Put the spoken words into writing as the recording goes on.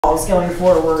ourselves going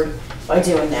forward by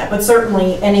doing that. But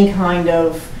certainly any kind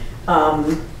of,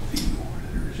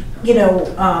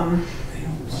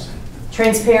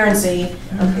 transparency,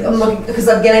 I'm looking, because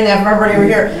I'm getting that from everybody over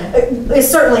here, is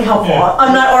certainly helpful. Yeah.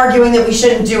 I'm not arguing that we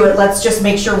shouldn't do it. Let's just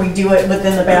make sure we do it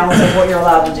within the balance of what you're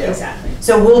allowed to do. Exactly.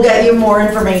 So we'll get you more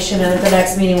information, and at the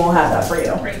next meeting we'll have that for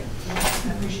you. Great.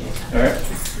 I appreciate that. All right.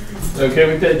 Okay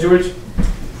with that, George?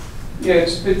 Yeah,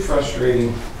 it's a bit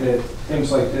frustrating that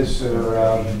things like this are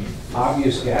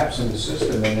obvious gaps in the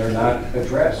system and they're not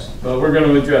addressed. Well, we're going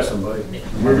to address them, buddy.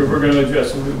 We're going to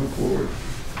address them moving forward.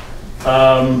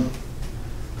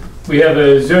 We have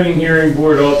a zoning hearing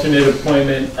board alternate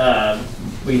appointment.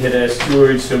 We had asked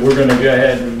George, so we're going to go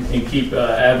ahead and keep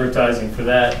advertising for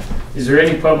that. Is there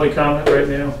any public comment right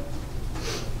now?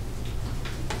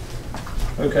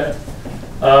 Okay.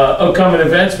 Upcoming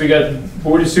events, we got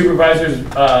Board of Supervisors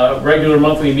regular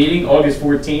monthly meeting, August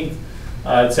 14th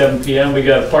at 7 p.m. We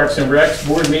got a Parks and Recs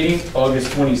board meeting,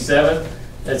 August 27th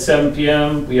at 7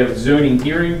 p.m. We have a zoning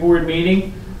hearing board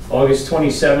meeting, August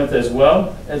 27th as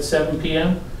well at 7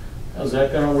 p.m. How's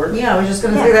that going to work? Yeah, I was just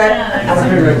going to do that. Parks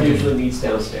and Rec usually meets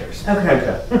downstairs.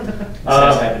 Okay.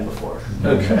 That's happened before.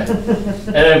 Okay.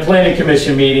 And then Planning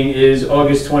Commission meeting is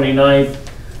August 29th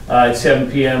at 7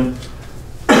 p.m.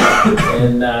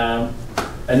 And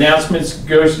announcements,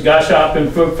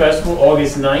 Goschenhoppen Folk Festival,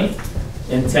 August 9th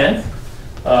and 10th.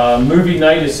 Movie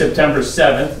night is September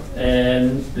 7th,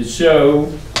 and the show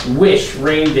Wish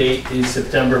rain date is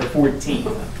September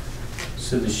 14th.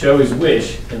 So the show is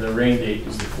Wish, and the rain date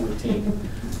is the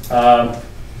 14th.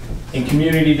 And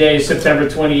Community Day is September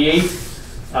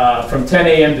 28th, from 10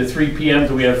 a.m. to 3 p.m.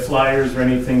 Do we have flyers or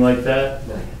anything like that?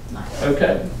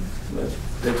 Okay,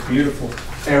 that's beautiful.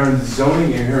 Aaron,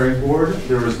 zoning and hearing board,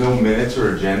 there was no minutes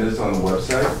or agendas on the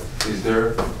website. Is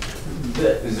there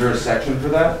a section for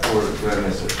that, or did I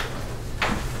miss it?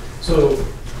 So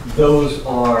those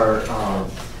are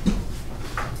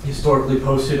historically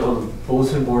posted on the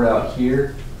bulletin board out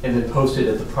here, and then posted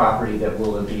at the property that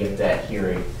will be at that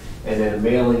hearing. And then a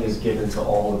mailing is given to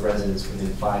all the residents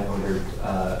within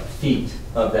 500 feet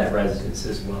of that residence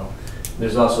as well.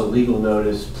 There's also legal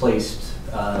notice placed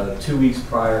 2 weeks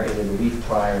prior and then a week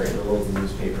prior in the local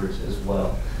newspapers as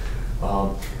well.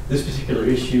 This particular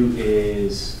issue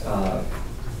is a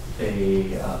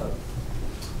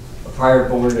prior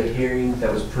board hearing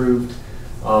that was approved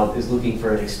is looking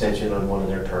for an extension on one of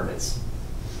their permits.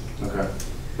 Okay.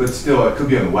 But still, it could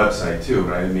be on the website too,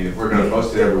 but I mean, if we're going to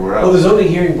post it everywhere else. Well, the zoning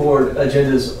hearing board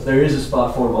agendas, there is a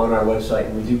spot for them on our website,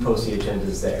 and we do post the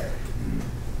agendas there.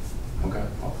 Okay,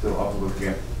 I'll have to look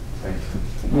again. Thanks.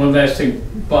 One last thing,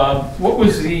 Bob, what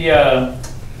was the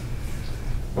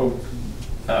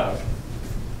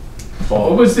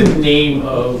what was the name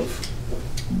of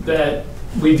that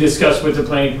we discussed with the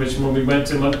planning commission when we went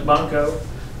to Monco?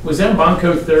 Was that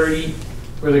Monco 30,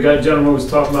 where the gentleman was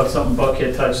talking about something Buck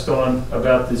had touched on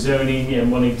about the zoning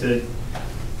and wanting to?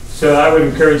 So I would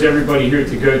encourage everybody here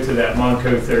to go to that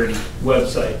Monco 30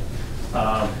 website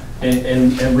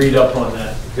and read up on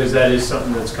that, because that is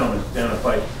something that's coming down the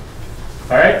pipe.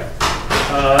 All right,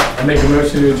 I make a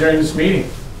motion to adjourn this meeting.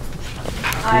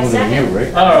 I second.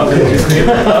 Oh, okay.